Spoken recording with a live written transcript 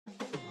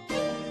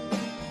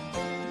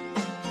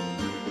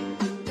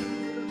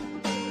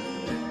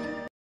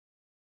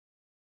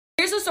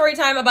a story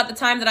time about the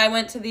time that I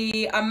went to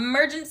the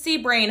emergency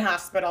brain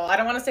hospital. I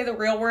don't want to say the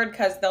real word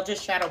because they'll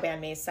just shadow ban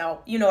me,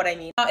 so you know what I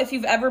mean. If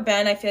you've ever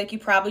been, I feel like you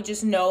probably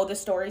just know the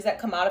stories that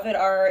come out of it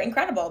are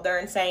incredible. They're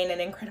insane and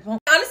incredible.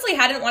 I honestly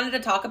hadn't wanted to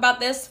talk about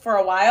this for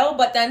a while,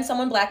 but then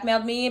someone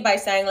blackmailed me by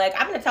saying like,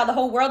 I'm gonna tell the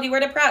whole world you were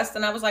depressed.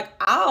 And I was like,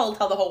 I'll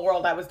tell the whole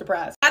world I was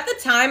depressed. At the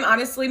time,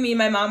 honestly, me and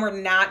my mom were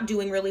not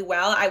doing really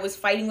well. I was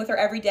fighting with her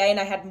every day and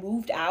I had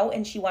moved out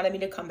and she wanted me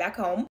to come back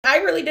home. I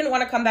really didn't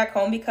want to come back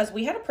home because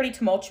we had a pretty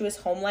tumultuous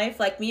home life.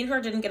 Like, me and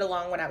her didn't get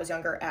along when I was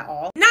younger at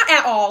all. Not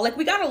at all. Like,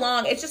 we got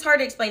along. It's just hard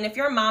to explain. If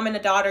you're a mom and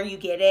a daughter, you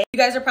get it. You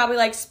guys are probably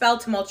like, spell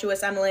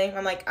tumultuous, Emily.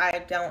 I'm like, I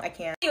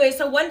can't. Anyway,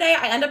 so one day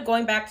I end up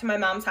going back to my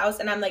mom's house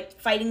and I'm like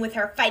fighting with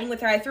her.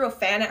 I threw a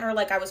fan at her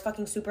like I was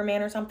fucking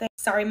Superman or something.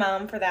 Sorry,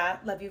 Mom, for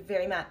that. Love you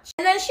very much.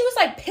 And then she was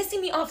like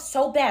pissing me off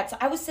so bad. So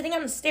I was sitting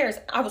on the stairs.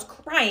 I was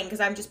crying because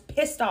I'm just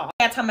pissed off.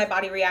 That's how my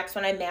body reacts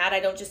when I'm mad. I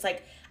don't just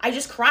like, I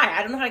just cry.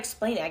 I don't know how to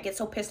explain it. I get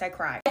so pissed I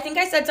cry. I think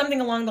I said something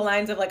along the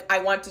lines of like, I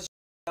want to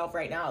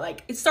right now.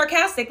 Like, it's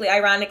sarcastically,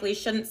 ironically,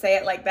 shouldn't say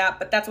it like that,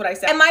 but that's what I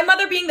said. And my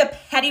mother, being the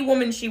petty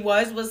woman she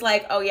was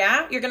like, oh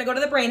yeah, you're gonna go to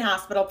the brain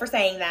hospital for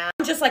saying that.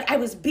 I'm just like, I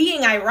was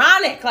being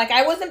ironic. Like,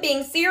 I wasn't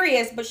being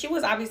serious, but she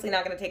was obviously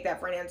not gonna take that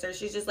for an answer.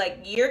 She's just like,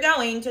 you're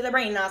going to the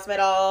brain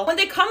hospital. When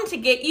they come to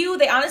get you,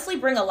 they honestly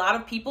bring a lot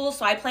of people,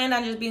 so I planned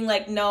on just being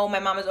like, no, my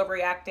mom is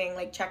overreacting.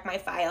 Like, check my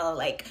file.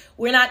 Like,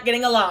 we're not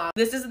getting along.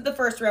 This isn't the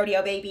first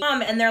rodeo, baby.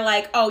 And they're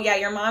like, oh yeah,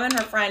 your mom and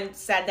her friend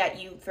said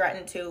that you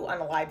threatened to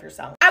unalive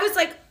yourself. I was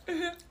like,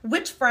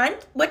 which friend?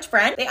 Which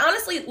friend? They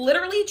honestly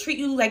literally treat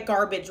you like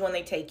garbage when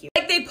they take you.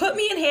 Like, they put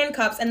me in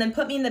handcuffs and then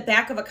put me in the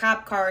back of a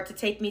cop car to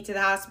take me to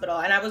the hospital.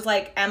 And I was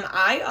like, am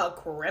I a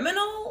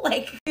criminal?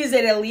 Like, is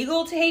it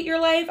illegal to hate your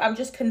life? I'm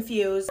just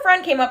confused. A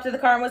friend came up to the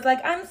car and was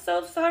like, I'm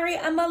so sorry,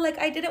 Emma. Like,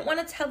 I didn't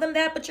want to tell them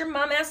that, but your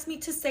mom asked me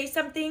to say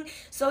something.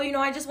 So, you know,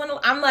 I just want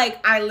to, I'm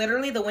like, I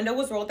literally, the window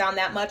was rolled down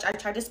that much. I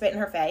tried to spit in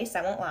her face.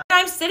 I won't lie.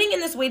 I'm sitting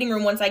in this waiting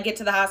room once I get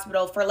to the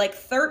hospital for like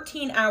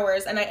 13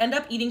 hours and I end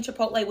up eating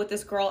Chipotle with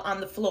this girl on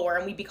the floor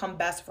and we become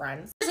best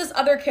friends. There's this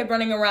other kid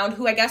running around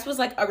who I guess was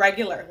like a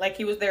regular, like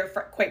he was there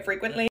quite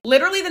frequently.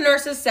 Literally, the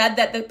nurses said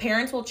that the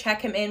parents will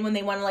check him in when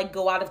they want to like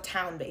go out of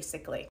town,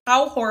 basically.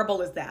 How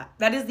horrible is that?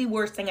 That is the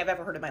worst thing I've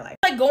ever heard in my life.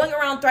 Like, going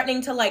around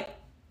threatening to like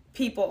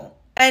people.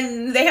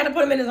 And they had to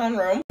put him in his own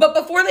room. But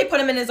before they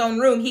put him in his own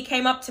room, he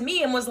came up to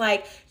me and was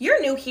like,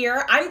 you're new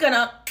here. I'm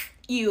gonna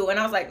you. And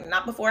I was like,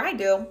 not before I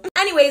do.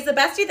 Anyways, the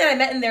bestie that I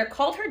met in there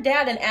called her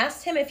dad and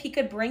asked him if he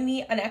could bring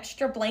me an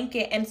extra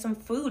blanket and some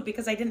food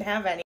because I didn't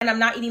have any. And I'm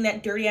not eating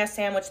that dirty ass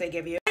sandwich they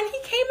give you. And he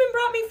came and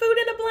brought me food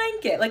and a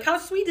blanket. Like, how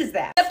sweet is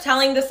that? I kept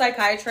telling the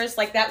psychiatrist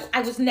like that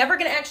I was never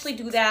gonna actually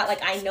do that.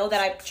 Like, I know that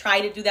I've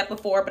tried to do that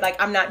before, but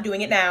like, I'm not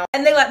doing it now.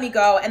 And they let me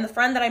go. And the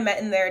friend that I met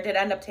in there did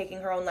end up taking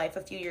her own life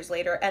a few years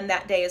later. And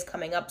that day is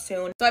coming up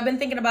soon. So I've been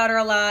thinking about her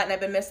a lot and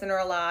I've been missing her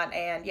a lot.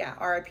 And yeah,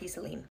 R.I.P.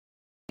 Celine.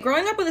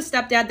 Growing up with a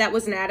stepdad that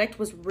was an addict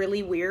was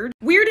really weird.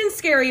 Weird and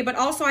scary, but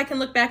also I can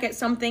look back at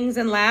some things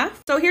and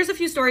laugh. So here's a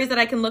few stories that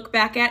I can look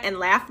back at and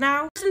laugh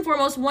now. First and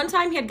foremost, one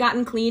time he had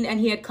gotten clean and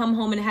he had come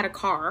home and had a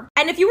car.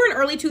 And if you were an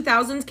early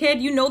 2000s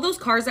kid, you know those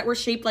cars that were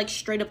shaped like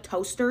straight up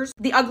toasters?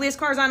 The ugliest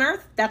cars on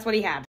earth? That's what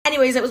he had.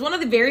 Anyways, it was one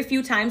of the very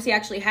few times he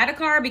actually had a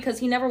car because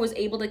he never was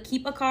able to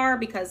keep a car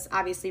because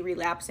obviously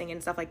relapsing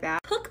and stuff like that.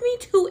 Took me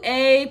to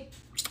a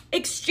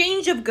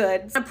exchange of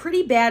goods, a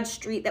pretty bad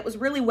street that was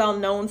really well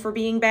known for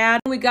being bad.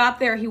 When we got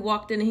there, he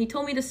walked in and he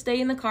told me to stay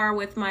in the car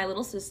with my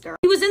little sister.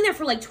 He was in there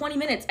for like 20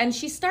 minutes and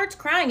she starts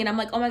crying and I'm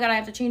like, oh my God, I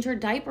have to change her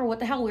diaper. What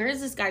the hell? Where is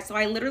this guy? So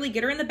I literally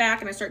get her in the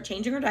back and I start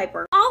changing her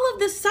diaper. All of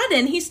the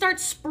sudden, he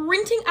starts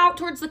sprinting out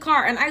towards the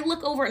car and I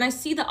look over and I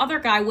see the other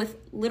guy with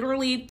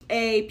literally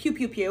a pew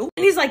pew pew.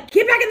 And he's like,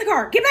 get back in the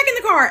car, get back in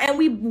the car. And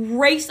we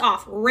race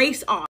off.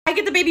 I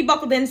get the baby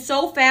buckled in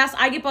so fast.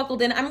 I get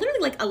buckled in. I'm literally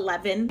like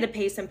 11 to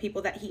pay some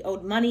people that he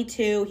owed money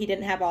to. He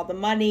didn't have all the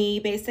money.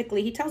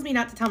 Basically, he tells me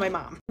not to tell my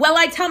mom. Well,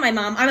 I tell my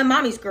mom. I'm a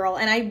mommy's girl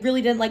and I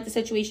really didn't like the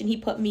situation he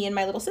put me and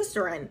my little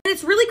sister in. And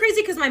it's really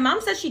crazy because my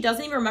mom says she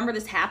doesn't even remember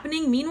this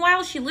happening.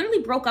 Meanwhile, she literally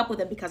broke up with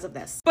him because of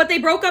this. But they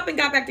broke up and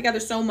got back together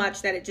so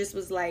much that it just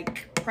was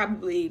like,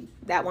 probably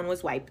that one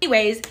was wiped.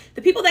 Anyways,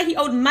 the people that he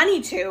owed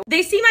money to,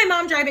 they see my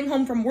mom driving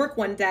home from work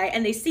one day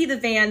and they see the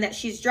van that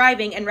she's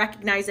driving and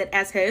recognize it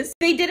as his.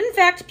 They did in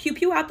fact pew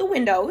pew out the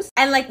windows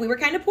and like we were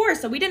kind of poor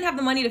so we didn't have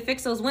the money to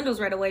fix those windows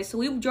right away, so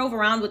we drove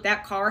around with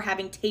that car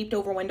having taped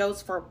over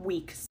windows for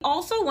weeks.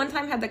 Also, one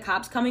time had the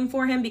cops coming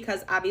for him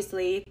because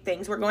obviously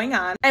things were going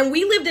on and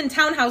we lived in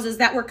townhouses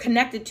that were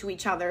connected to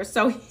each other,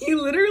 so he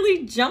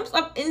literally jumps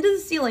up into the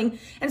ceiling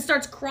and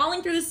starts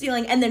crawling through the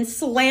ceiling and then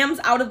slams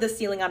out of the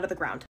ceiling onto the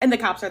ground. And the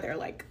cops are there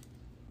like,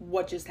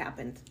 what just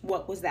happened?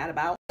 What was that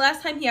about?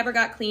 Last time he ever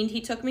got cleaned,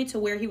 he took me to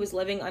where he was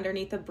living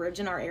underneath a bridge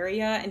in our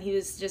area and he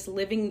was just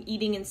living,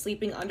 eating and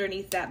sleeping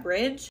underneath that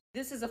bridge.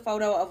 This is a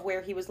photo of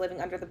where he was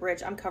living under the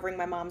bridge. I'm covering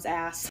my mom's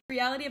ass. The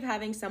reality of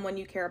having someone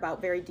you care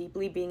about very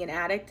deeply being an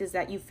addict is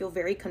that you feel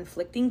very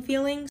conflicting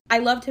feelings. I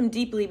loved him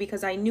deeply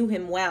because I knew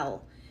him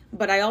well.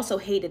 but I also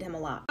hated him a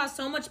lot. I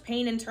saw so much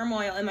pain and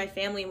turmoil in my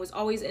family and was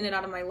always in and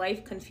out of my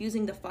life,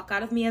 confusing the fuck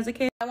out of me as a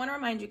kid. I want to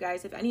remind you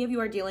guys, if any of you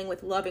are dealing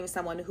with loving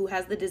someone who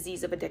has the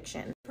disease of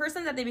addiction, the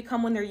person that they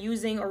become when they're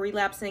using or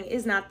relapsing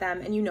is not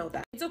them, and you know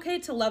that. It's okay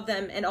to love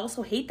them and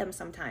also hate them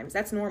sometimes.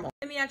 That's normal.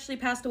 Timmy actually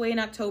passed away in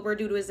October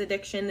due to his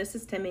addiction. This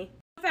is Timmy.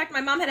 In fact,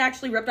 my mom had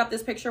actually ripped up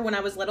this picture when I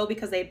was little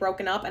because they had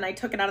broken up, and I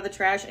took it out of the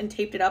trash and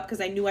taped it up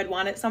because I knew I'd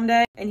want it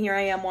someday, and here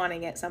I am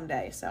wanting it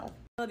someday. So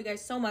I love you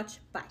guys so much.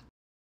 Bye.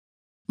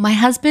 My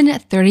husband,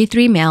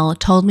 33 male,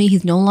 told me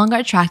he's no longer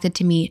attracted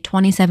to me,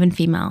 27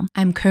 female.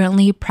 I'm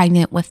currently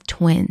pregnant with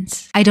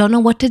twins. I don't know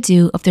what to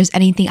do, if there's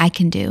anything I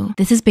can do.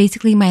 This is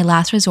basically my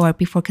last resort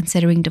before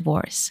considering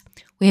divorce.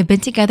 We have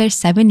been together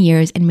 7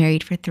 years and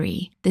married for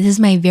 3. This is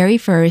my very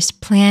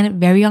first,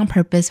 planned, very on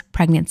purpose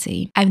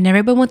pregnancy. I've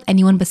never been with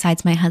anyone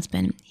besides my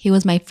husband. He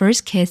was my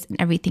first kiss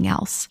and everything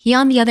else. He,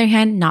 on the other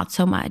hand, not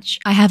so much.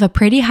 I have a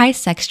pretty high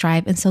sex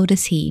drive and so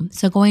does he,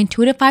 so going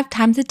 2 to 5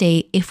 times a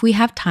day if we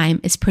have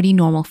time is pretty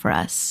normal for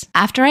us.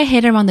 After I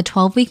hit around the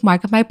 12-week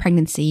mark of my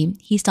pregnancy,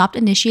 he stopped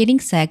initiating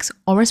sex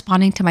or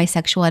responding to my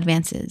sexual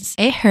advances.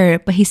 It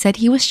hurt, but he said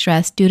he was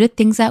stressed due to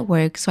things at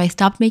work, so I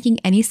stopped making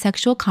any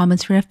sexual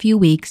comments for a few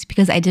weeks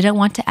because I didn't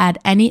want to add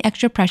any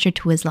extra pressure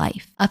to his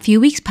life. A few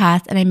weeks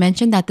passed and I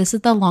mentioned that this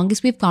is the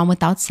longest we've gone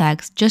without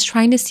sex, just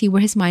trying to see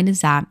where his mind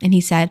is at, and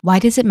he said, "Why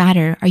does it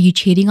matter? Are you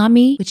cheating on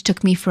me?" Which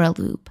took me for a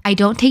loop. I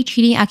don't take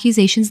cheating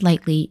accusations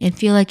lightly and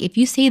feel like if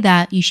you say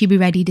that, you should be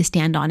ready to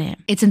stand on it.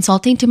 It's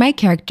insulting to my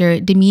character,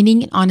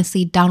 demeaning, and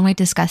honestly downright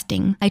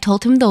disgusting. I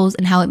told him those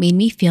and how it made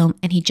me feel,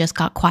 and he just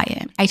got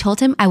quiet. I told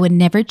him I would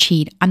never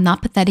cheat. I'm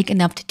not pathetic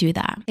enough to do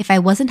that. If I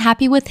wasn't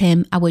happy with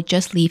him, I would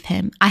just leave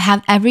him. I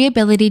have every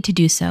ability to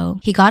do so.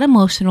 He got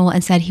emotional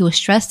and said he was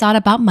stressed out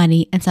about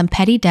money and some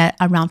petty debt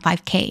around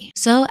 $5,000.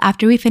 So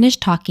after we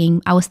finished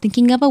talking, I was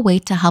thinking of a way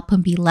to help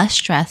him be less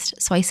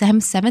stressed, so I sent him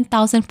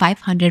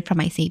 $7,500 from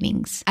my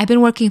savings. I've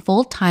been working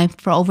full-time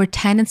for over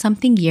 10 and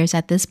something years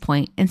at this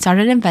point and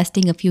started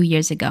investing a few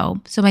years ago,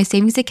 so my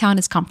savings account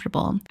is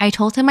comfortable. I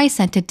told him I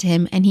sent it to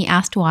him and he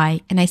asked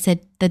why, and I said,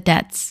 "The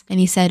debts." And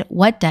he said,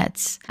 "What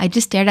debts?" I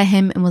just stared at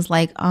him and was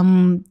like,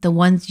 the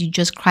ones you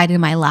just cried in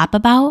my lap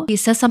about? He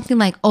says something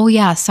like, "Oh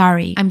yeah,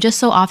 sorry. I'm just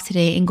so off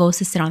today," and goes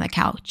to sit on the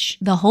couch.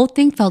 The whole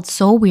thing felt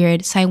so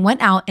weird, so I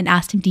went out and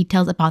asked him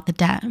details about the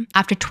debt.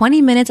 After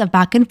 20 minutes of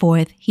back and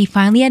forth, he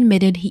finally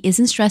admitted he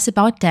isn't stressed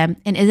about debt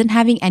and isn't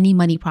having any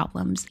money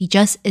problems. He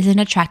just isn't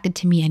attracted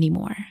to me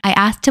anymore. I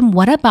asked him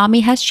what about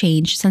me has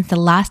changed since the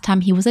last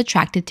time he was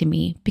attracted to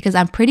me, because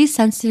I'm pretty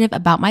sensitive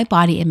about my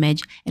body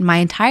image, and my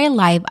entire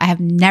life I have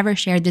never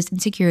shared these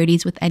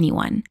insecurities with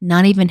anyone,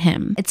 not even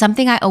him. It's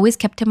something I always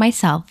kept to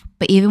myself,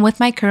 but even with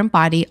my current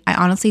body, I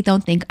honestly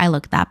don't think I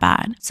look that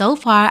bad. So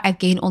far, I've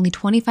gained only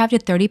 25 to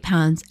 30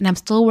 pounds and I'm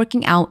still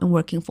working out and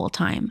working full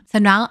time. So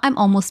now I'm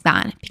almost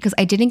mad because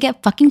I didn't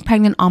get fucking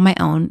pregnant on my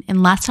own,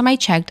 and last time I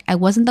checked, I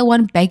wasn't the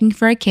one begging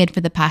for a kid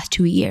for the past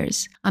 2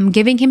 years. I'm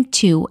giving him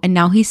 2 and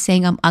now he's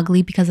saying I'm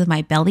ugly because of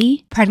my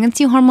belly?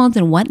 Pregnancy hormones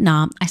and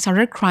whatnot, I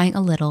started crying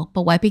a little,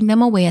 but wiping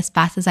them away as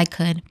fast as I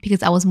could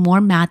because I was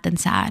more mad than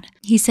sad.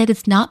 He said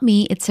it's not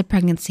me, it's the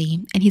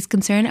pregnancy, and he's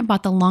concerned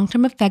about the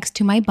long-term effects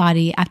to my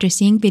body after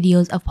seeing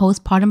videos of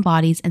postpartum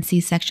bodies and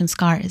C-section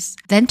scars.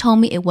 Then told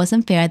me it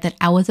wasn't fair that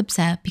I was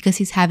upset because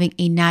he's having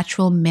a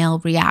natural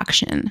male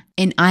reaction,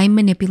 and I'm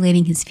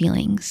manipulating his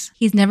feelings.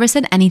 He's never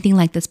said anything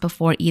like this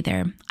before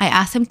either. I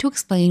asked him to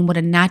explain what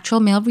a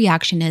natural male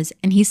reaction is,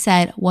 and he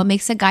said what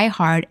makes a guy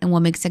hard and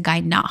what makes a guy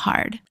not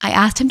hard. I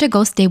asked him to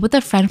go stay with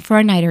a friend for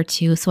a night or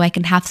 2 so I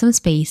can have some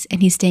space,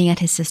 and he's staying at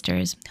his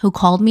sister's, who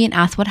called me and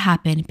asked what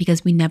happened because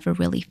we never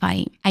really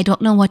fight. I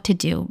don't know what to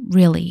do,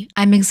 really.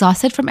 I'm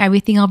exhausted from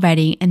everything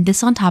already, and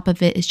this on top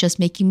of it is just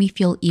making me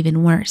feel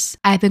even worse.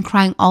 I've been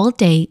crying all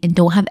day and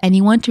don't have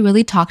anyone to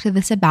really talk to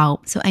this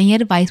about, so any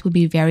advice would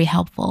be very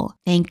helpful.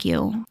 Thank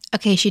you.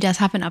 Okay, she does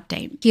have an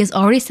update. He has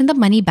already sent the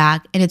money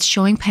back and it's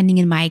showing pending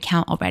in my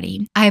account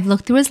already. I have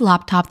looked through his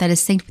laptop that is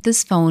synced with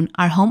his phone,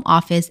 our home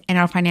office, and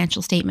our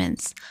financial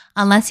statements.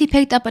 Unless he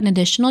picked up an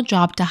additional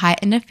job to hide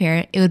an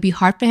affair, it would be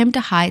hard for him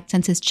to hide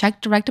since his check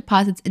direct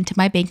deposits into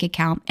my bank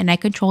account and I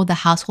control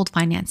the household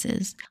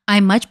finances.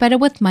 I'm much better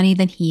with money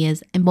than he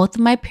is, and both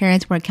of my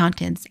parents were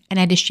accountants, and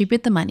I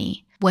distribute the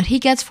money. What he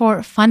gets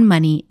for fun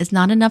money is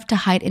not enough to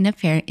hide an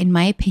affair in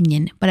my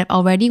opinion, but I've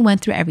already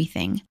went through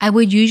everything. I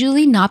would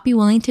usually not be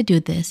willing to do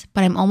this,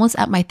 but I'm almost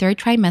at my 3rd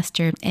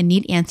trimester and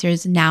need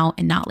answers now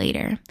and not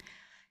later.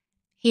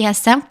 He has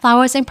sent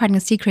flowers and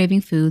pregnancy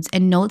craving foods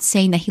and notes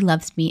saying that he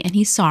loves me and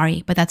he's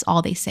sorry, but that's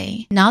all they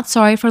say. Not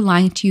sorry for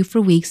lying to you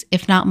for weeks,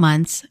 if not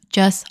months.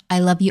 Just, I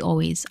love you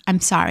always. I'm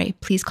sorry.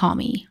 Please call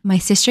me. My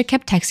sister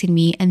kept texting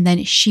me and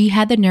then she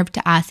had the nerve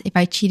to ask if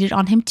I cheated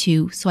on him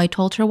too, so I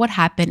told her what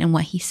happened and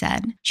what he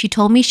said. She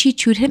told me she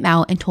chewed him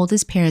out and told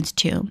his parents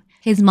too.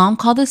 His mom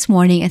called this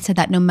morning and said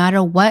that no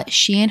matter what,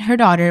 she and her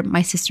daughter,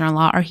 my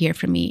sister-in-law, are here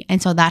for me,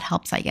 and so that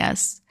helps, I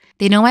guess.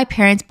 They know my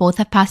parents both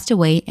have passed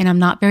away and I'm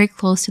not very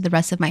close to the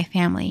rest of my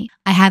family.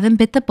 I haven't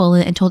bit the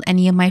bullet and told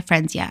any of my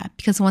friends yet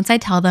because once I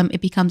tell them,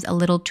 it becomes a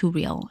little too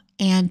real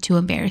and too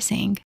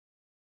embarrassing.